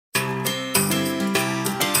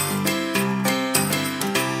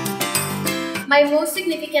My most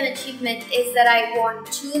significant achievement is that I won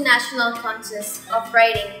 2 national contests of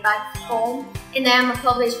writing back home, and I am a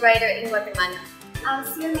published writer in Guatemala. I'm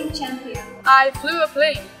swimming champion. I flew a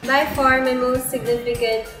plane. By far, my most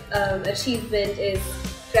significant achievement is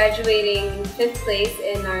graduating 5th place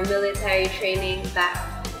in our military training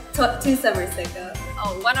back 2 summers ago.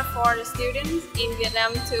 One of 4 students in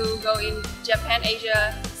Vietnam to go in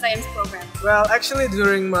Japan-Asia science program. Well, actually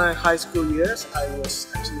during my high school years, I was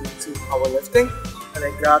actually into powerlifting and I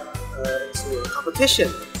got into a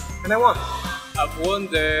competition and I won. I've won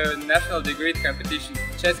the national degree competition,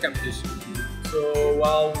 chess competition. So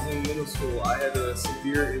while I was in middle school, I had a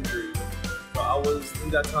severe injury. But in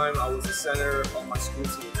that time, I was the center of my school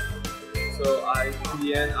team. So in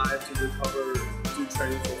the end, I had to recover, do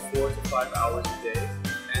training for 4 to 5 hours a day.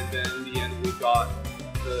 And then in the end, we got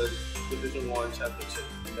the Division 1 championship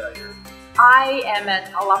that year. I am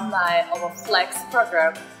an alumni of a FLEX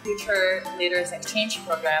program, Future Leaders Exchange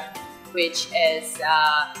Program, which is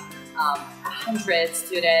 100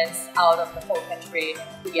 students out of the whole country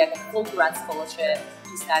who get a full grant scholarship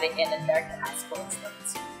to study in American high school and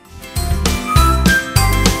studies.